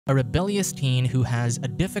a rebellious teen who has a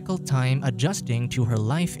difficult time adjusting to her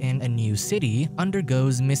life in a new city,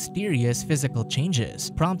 undergoes mysterious physical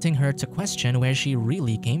changes, prompting her to question where she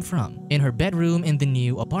really came from. In her bedroom in the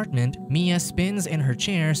new apartment, Mia spins in her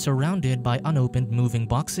chair surrounded by unopened moving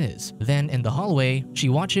boxes. Then in the hallway, she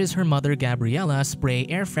watches her mother Gabriella spray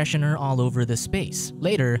air freshener all over the space.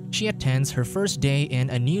 Later, she attends her first day in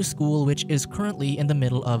a new school which is currently in the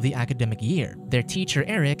middle of the academic year. Their teacher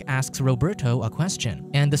Eric asks Roberto a question,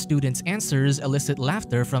 and the students' answers elicit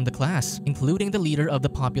laughter from the class, including the leader of the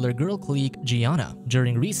popular girl clique, Gianna.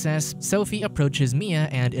 During recess, Sophie approaches Mia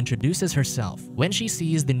and introduces herself. When she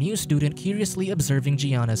sees the new student curiously observing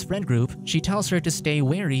Gianna's friend group, she tells her to stay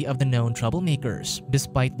wary of the known troublemakers.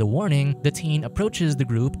 Despite the warning, the teen approaches the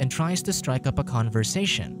group and tries to strike up a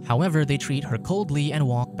conversation. However, they treat her coldly and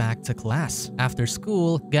walk back to class. After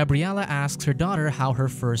school, Gabriella asks her daughter how her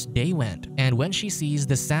first day went, and when she sees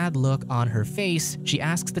the sad look on her face, she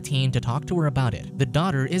asks the teen to talk to her about it. The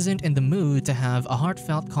daughter isn't in the mood to have a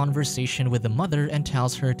heartfelt conversation with the mother and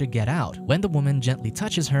tells her to get out. When the woman gently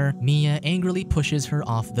touches her, Mia angrily pushes her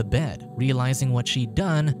off the bed. Realizing what she'd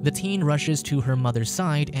done, the teen rushes to her mother's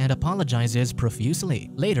side and apologizes profusely.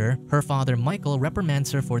 Later, her father Michael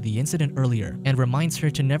reprimands her for the incident earlier and reminds her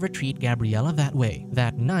to never treat Gabriella that way.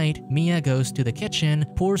 That night, Mia goes to the kitchen,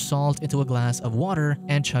 pours salt into a glass of water,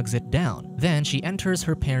 and chugs it down. Then she enters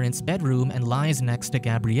her parents' bedroom and lies next to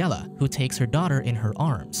Gabriella, who takes her daughter in her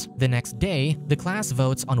arms. The next day, the class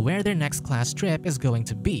votes on where their next class trip is going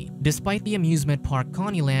to be. Despite the amusement park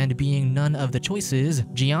Connieland being none of the choices,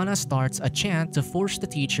 Gianna starts a chant to force the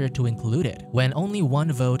teacher to include it. When only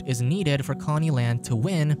one vote is needed for Connieland to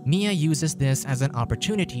win, Mia uses this as an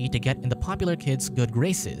opportunity to get in the popular kids' good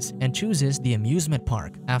graces and chooses the amusement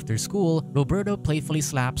park. After school, Roberto playfully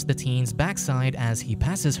slaps the teen's backside as he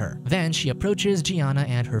passes her. Then she approaches Gianna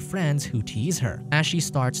and her friends who tease her. As she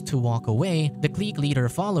starts to walk away, the clique leader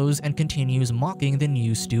follows and continues mocking the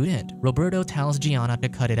new student. Roberto tells Gianna to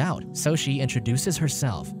cut it out, so she introduces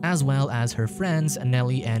herself, as well as her friends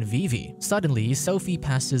Nelly and Vivi. Suddenly, Sophie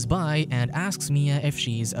passes by and asks Mia if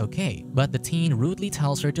she's okay, but the teen rudely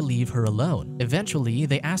tells her to leave her alone. Eventually,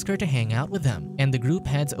 they ask her to hang out with them, and the group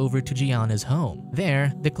heads over to Gianna's home.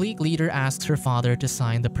 There, the clique leader asks her father to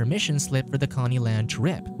sign the permission slip for the Connieland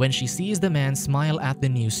trip. When she sees the man smile at the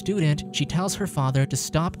new student, she tells her father to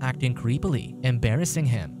stop acting creepily, embarrassing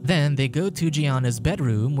him. Then they go to Gianna's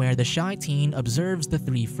bedroom where the shy teen observes the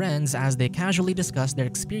three friends as they casually discuss their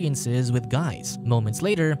experiences with guys. Moments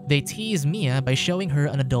later, they tease Mia by showing her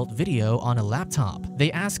an adult video on a laptop.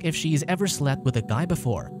 They ask if she's ever slept with a guy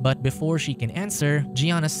before, but before she can answer,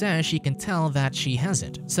 Gianna says she can tell that she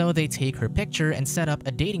hasn't. So they take her picture and set up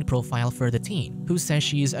a dating profile for the teen, who says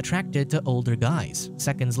she's attracted to older guys.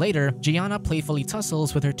 Seconds later, Gianna playfully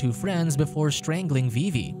tussles with her two friends before strangling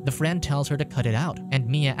Vivi. The friend tells her to cut it out, and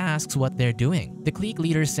Mia asks what they're doing. The clique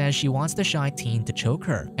leader says she wants the shy teen to choke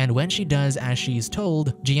her, and when she does as she's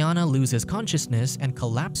told, Gianna loses consciousness and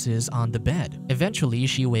collapses on the bed. Eventually,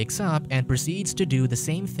 she wakes up and proceeds to do the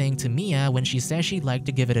same thing to Mia when she says she'd like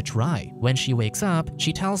to give it a try. When she wakes up,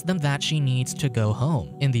 she tells them that she needs to go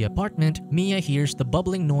home. In the apartment, Mia hears the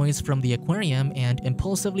bubbling noise from the aquarium and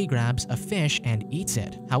impulsively grabs a fish and eats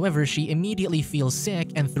it. However, she immediately feels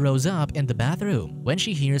sick and throws up in the bathroom. When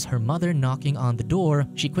she hears her mother knocking on the door,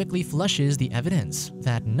 she quickly flushes the evidence.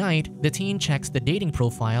 That night, the teen checks the dating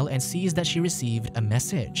profile and sees that she received a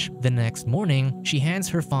message. The next morning, she hands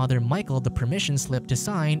her father Michael the permission slip to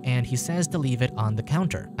sign, and he says to leave it on the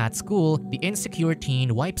counter. At school, the insecure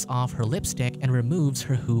teen wipes off her lipstick and removes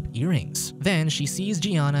her hoop earrings. Then she sees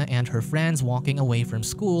Gianna and her friends walking away from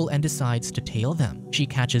school and decides to tail them. She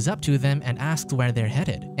catches up to them and asks where they're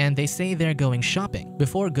headed, and they say they're going shopping.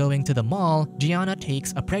 Before going to the mall, Gianna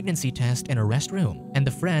takes a pregnancy test in a restroom, and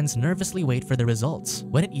the friends nervously wait for the results.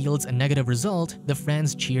 When it yields a negative result, the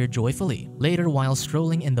friends cheer joyfully. Later, while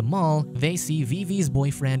strolling in the mall, they see Vivi's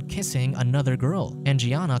boyfriend kissing another girl, and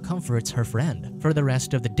Gianna comforts her friend. For the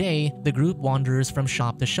rest of the day, the group wanders from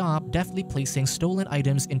shop to shop, deftly placing stolen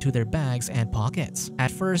items into their bags and pockets.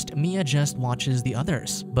 At first, Mia just watches the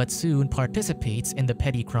others, but soon participates in the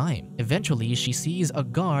petty crime. Eventually, she sees a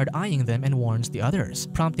guard eyeing them and warns the others,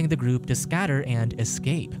 prompting the group to scatter and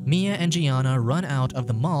escape. Mia and Gianna run out of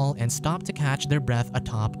the mall and stop to catch their breath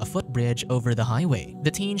atop a footbridge over the highway.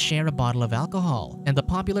 The teens share a bottle of alcohol, and the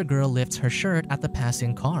popular girl lifts her shirt at the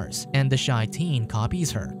passing cars, and the shy teen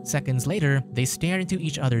copies her. Seconds later, they stare into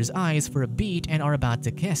each other's eyes for a beat and are about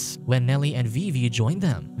to kiss, when Nelly and Vivi join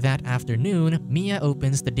them. That afternoon, Mia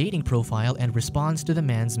opens the dating profile and responds to the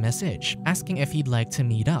man's message, asking if he'd like to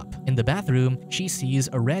meet up. In the bathroom, she sees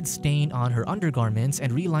a red stain on her undergarments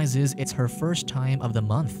and realizes it's her first time of the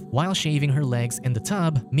month. While shaving her legs in the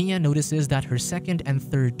tub, Mia notices that her second and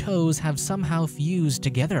third toes have somehow fused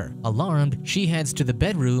together. Alarmed, she heads to the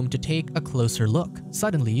bedroom to take a closer look.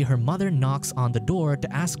 Suddenly, her mother knocks on the door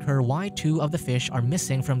to ask her why 2 of the fish are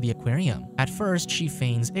missing from the aquarium. At first, she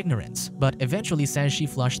feigns ignorance, but eventually says she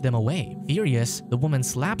flushed them away. Furious, the woman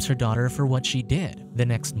slaps her daughter for what she did. The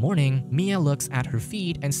next morning, Mia looks at her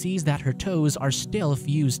feet and sees that her toes are still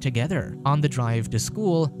fused together. On the drive to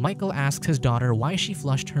school, Michael asks his daughter why she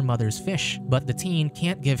flushed her mother's fish, but the teen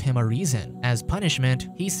can't give him a reason. As punishment,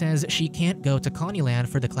 he says she can't go to Coneyland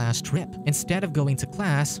for the class trip. Instead of going to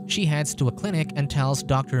class, she heads to a clinic and tells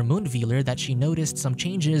Dr. Moonvealer that she noticed some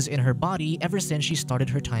changes in her body ever since she started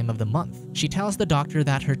her time of the month. She tells the doctor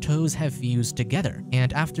that her toes have fused together,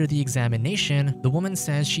 and after the examination, the woman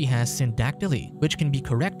says she has syndactyly, which can be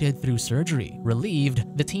corrected through surgery. Relieved,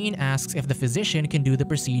 the teen asks if the physician can do the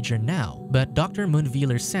procedure now, but Dr.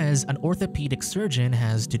 Moonvealer says an orthopedic surgeon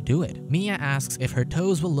has to do it. Mia asks if her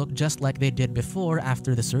toes will look just like they did before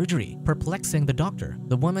after the surgery, perplexing the doctor.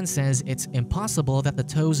 The woman says it's impossible that the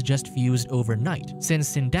toes just fused overnight,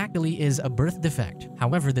 since syndactyly is a birth defect.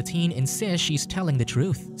 However, the teen insists she's telling the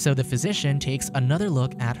truth, so the physician takes another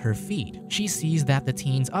look at her feet. She sees that the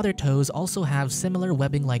teen's other toes also have similar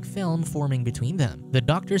webbing-like film forming between them. The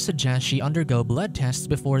doctor suggests she undergo blood tests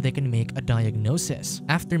before they can make a diagnosis.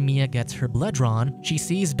 After Mia gets her blood drawn, she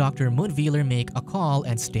sees Dr. Moonvealer make a call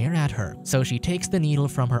and stare at her, so she takes the needle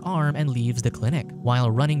from her arm and leaves the clinic.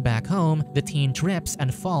 While running back home, the teen trips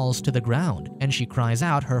and falls to the ground, and she cries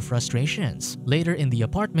out her frustrations. Later in the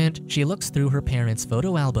apartment, she looks through her parents'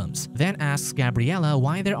 photo albums, then asks Gabriella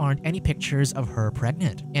why there aren't any pictures of her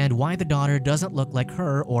pregnant, and why the daughter doesn't look like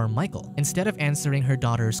her or Michael. Instead of answering her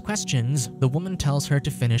daughter's questions, the woman tells her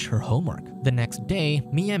to finish her homework. The next day,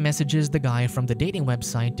 Mia messages the guy from the dating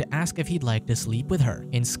website to ask if he'd like to sleep with her.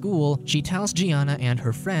 In school, she tells Gianna and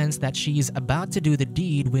her friends that she's about to do the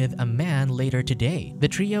deed with a man later today. The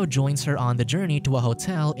trio joins her on the journey to a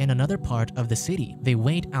hotel in another part of the city. They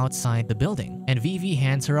wait outside the building, and Vivi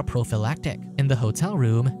hands her a prophylactic. In the hotel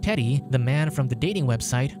room, Teddy, the man from the dating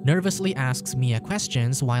website, nervously asks Mia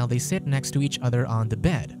questions while they sit next to each other on the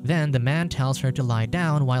bed. Then the man tells her to lie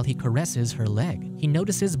down while he caresses her leg. He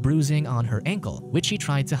notices bruising on her ankle, which she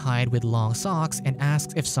tried to hide with long socks, and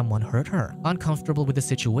asks if someone hurt her. Uncomfortable with the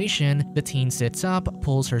situation, the teen sits up,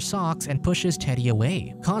 pulls her socks, and pushes Teddy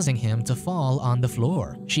away, causing him to fall on the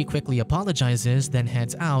floor. She quickly apologizes, then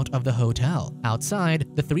heads out of the hotel. Outside,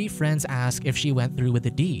 the 3 friends ask if she went through with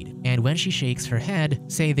the deed, and when she shakes her head,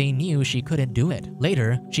 say they knew she couldn't do it.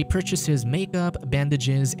 Later, she purchases makeup,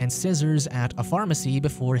 bandages, and scissors at a pharmacy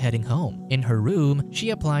before heading home. In her room,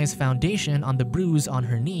 she applies foundation on the bruise on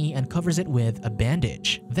her knee and covers it with a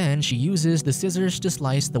bandage. Then she uses the scissors to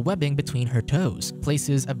slice the webbing between her toes,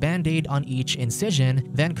 places a band-aid on each incision,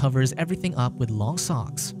 then covers everything up with long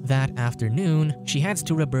socks. That afternoon, she heads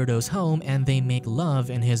to Roberto's home and they make love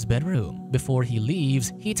in his bedroom. Before he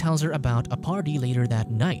leaves, he tells her about a party later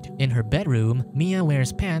that night. In her bedroom, Mia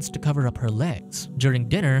wears pants to cover up her legs. During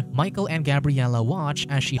dinner, Michael and Gabriella watch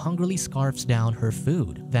as she hungrily scarfs down her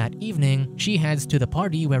food. That evening, she heads to the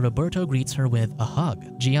party where Roberto greets her with a hug.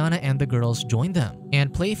 Gianna and the girls join them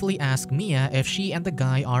and playfully ask Mia if she and the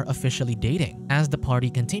guy are officially dating. As the party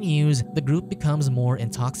continues, the group becomes more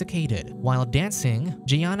intoxicated. While dancing,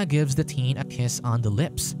 Gianna gives the teen a kiss on the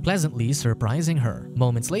lips, pleasantly surprising her.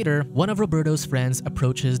 Moments later, one of Roberto's friends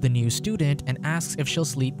approaches the new student and asks if she'll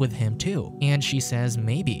sleep with him too, and she says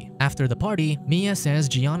maybe. After the party, Mia says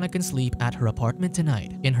Gianna can sleep at her apartment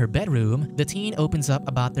tonight. In her bedroom, the teen opens up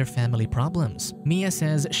about their family problems. Mia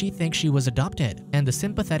says she thinks she was adopted, and the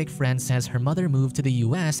sympathetic friend says her mother moved to the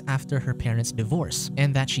US after her parents' divorce,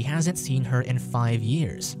 and that she hasn't seen her in 5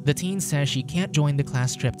 years. The teen says she can't join the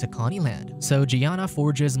class trip to Coneyland, so Gianna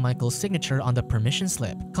forges Michael's signature on the permission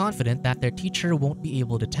slip, confident that their teacher won't be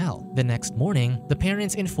able to tell. The next morning, the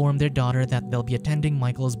parents inform their daughter that they'll be attending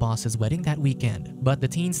Michael's boss's wedding that weekend, but the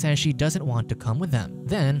teen says she doesn't want to come with them.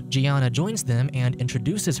 Then, Gianna joins them and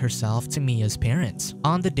introduces herself to Mia's parents.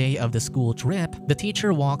 On the day of the school trip, the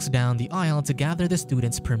teacher walks down the aisle to gather the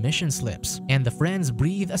students' permission slips, and the friends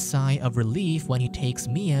breathe a sigh of relief when he takes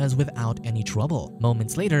Mia's without any trouble.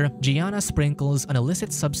 Moments later, Gianna sprinkles an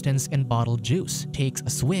illicit substance in bottled juice, takes a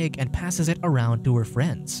swig, and passes it around to her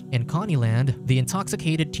friends. In Coneyland, the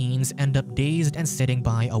intoxicated teens end up dazed and sitting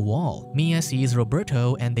by a wall. Mia sees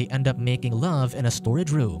Roberto and they end up making love in a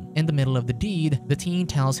storage room. In the middle of the deed, the teen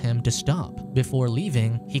tells him to stop. Before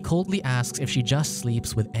leaving, he coldly asks if she just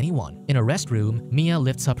sleeps with anyone. In a restroom, Mia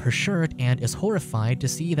lifts up her shirt and is horrified to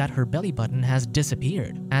see that her belly button has disappeared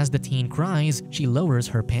disappeared. As the teen cries, she lowers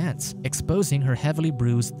her pants, exposing her heavily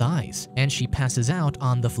bruised thighs, and she passes out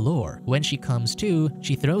on the floor. When she comes to,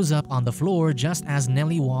 she throws up on the floor just as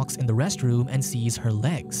Nellie walks in the restroom and sees her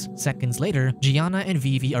legs. Seconds later, Gianna and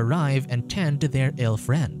Vivi arrive and tend to their ill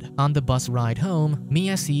friend. On the bus ride home,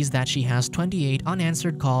 Mia sees that she has 28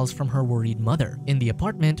 unanswered calls from her worried mother. In the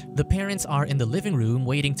apartment, the parents are in the living room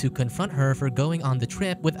waiting to confront her for going on the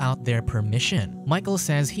trip without their permission. Michael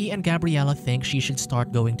says he and Gabriella think she should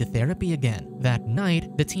start going to therapy again. That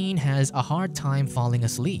night, the teen has a hard time falling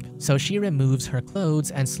asleep, so she removes her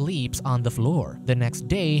clothes and sleeps on the floor. The next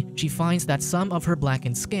day, she finds that some of her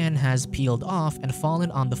blackened skin has peeled off and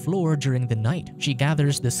fallen on the floor during the night. She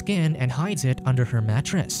gathers the skin and hides it under her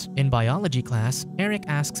mattress. In biology class, Eric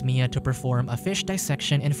asks Mia to perform a fish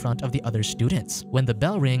dissection in front of the other students. When the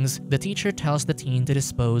bell rings, the teacher tells the teen to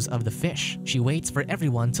dispose of the fish. She waits for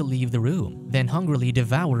everyone to leave the room, then hungrily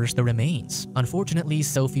devours the remains. Unfortunately,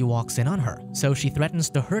 Sophie walks in on her, so she threatens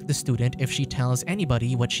to hurt the student if she tells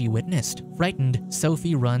anybody what she witnessed. Frightened,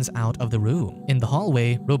 Sophie runs out of the room. In the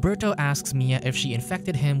hallway, Roberto asks Mia if she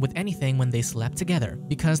infected him with anything when they slept together,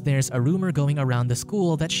 because there's a rumor going around the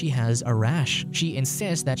school that she has a rash. She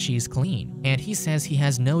insists that she's clean, and he says he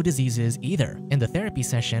has no diseases either. In the therapy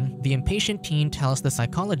session, the impatient teen tells the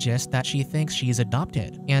psychologist that she thinks she's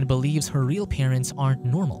adopted and believes her real parents aren't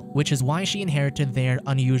normal, which is why she inherited their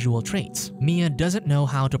unusual traits. Mia doesn't know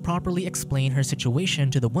how to properly explain her situation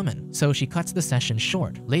to the woman, so she cuts the session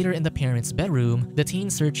short. Later in the parents' bedroom, the teen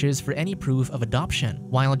searches for any proof of adoption,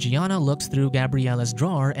 while Gianna looks through Gabriella's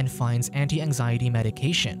drawer and finds anti-anxiety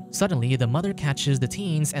medication. Suddenly, the mother catches the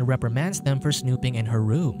teens and reprimands them for snooping in her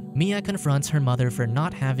room. Mia confronts her mother for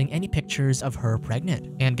not having any pictures of her pregnant,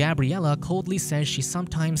 and Gabriella coldly says she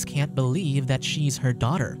sometimes can't believe that she's her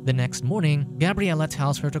daughter. The next morning, Gabriella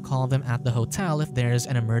tells her to call them at the hotel if there's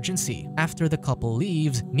an emergency. After the couple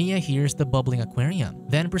leaves, Mia hears the bubbling aquarium,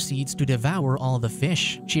 then proceeds to devour all the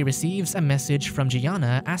fish. She receives a message from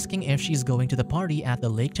Gianna asking if she's going to the party at the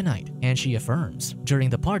lake tonight, and she affirms. During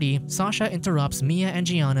the party, Sasha interrupts Mia and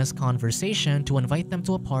Gianna's conversation to invite them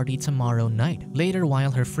to a party tomorrow night. Later,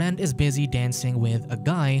 while her friend is busy dancing with a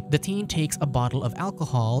guy, the teen takes a bottle of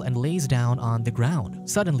alcohol and lays down on the ground.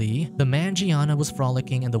 Suddenly, the man Gianna was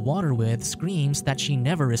frolicking in the water with screams that she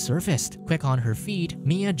never resurfaced. Quick on her feet,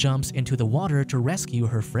 Mia jumps into the water to rescue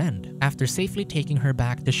her friend. After safely taking her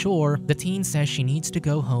back to shore, the teen says she needs to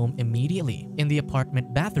go home immediately. In the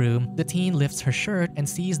apartment bathroom, the teen lifts her shirt and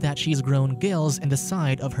sees that she's grown gills in the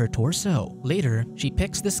side of her torso. Later, she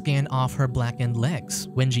picks the skin off her blackened legs.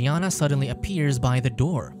 When Gianna suddenly appears by the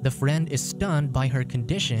door, the friend is stunned by her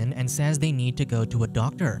condition and says they need to go to a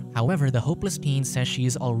doctor. However, the hopeless teen says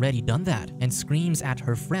she's already done that and screams at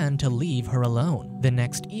her friend to leave her alone. The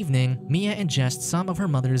next evening, Mia ingests some of her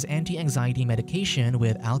mother's anti-anxiety medication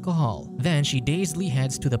with alcohol. Then she dazedly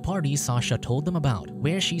heads to the party Sasha told them about,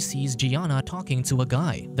 where she sees Gianna talking to a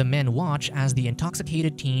guy. The men watch as the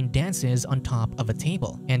intoxicated teen dances on top of a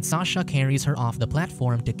table, and Sasha carries her off the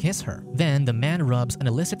platform to kiss her. Then the man rubs an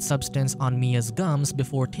illicit substance on Mia's gums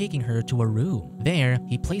before taking her to a room. There,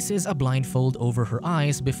 he places a blindfold over her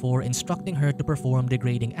eyes before instructing her to perform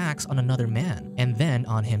degrading acts on another man, and then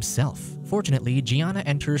on himself. Fortunately, Gianna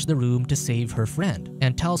enters the room to save her friend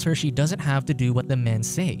and tells her she doesn't have to do what the men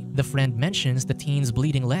say. The friend mentions the teen's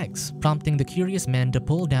bleeding legs, prompting the curious men to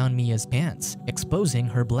pull down Mia's pants, exposing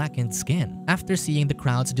her blackened skin. After seeing the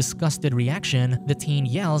crowd's disgusted reaction, the teen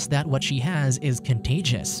yells that what she has is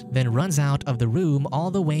contagious, then runs out of the room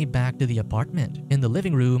all the way back to the apartment. In the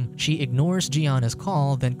living room, she ignores Gianna's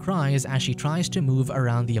call, then cries as she tries to move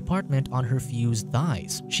around the apartment on her fused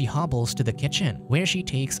thighs. She hobbles to the kitchen, where she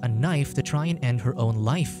takes a knife to try and end her own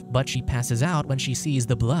life, but she passes out when she sees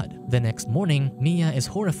the blood. The next morning, Mia is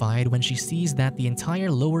horrified when she sees that the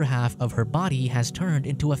entire lower half of her body has turned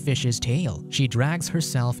into a fish's tail. She drags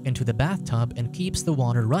herself into the bathtub and keeps the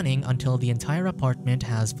water running until the entire apartment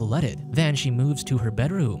has flooded. Then she moves to her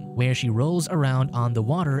bedroom, where she rolls around on the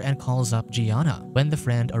water and calls up Gianna. When the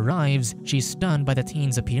friend arrives, she's stunned by the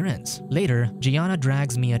teen's appearance. Later, Gianna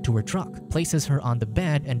drags Mia to her truck, places her on the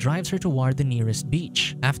bed, and drives her toward the nearest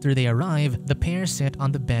beach. After they arrive, the pair sit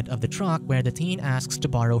on the bed of the truck where the teen asks to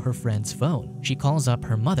borrow her friend's phone. She calls up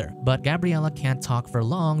her mother, but Gabriella can't talk for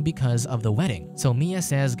long because of the wedding, so Mia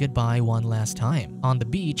says goodbye one last time. On the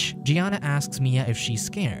beach, Gianna asks Mia if she's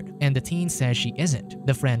scared, and the teen says she isn't.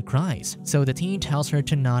 The friend cries, so the teen tells her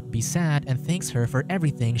to not be sad and thanks her for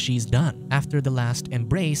everything she's done. After the last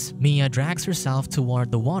embrace, Mia drags herself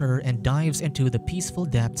toward the water and dives into the peaceful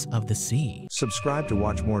depths of the sea. Subscribe to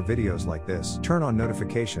watch more videos like this, turn on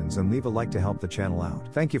notifications and leave a like to help the channel out.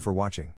 Thank you for watching.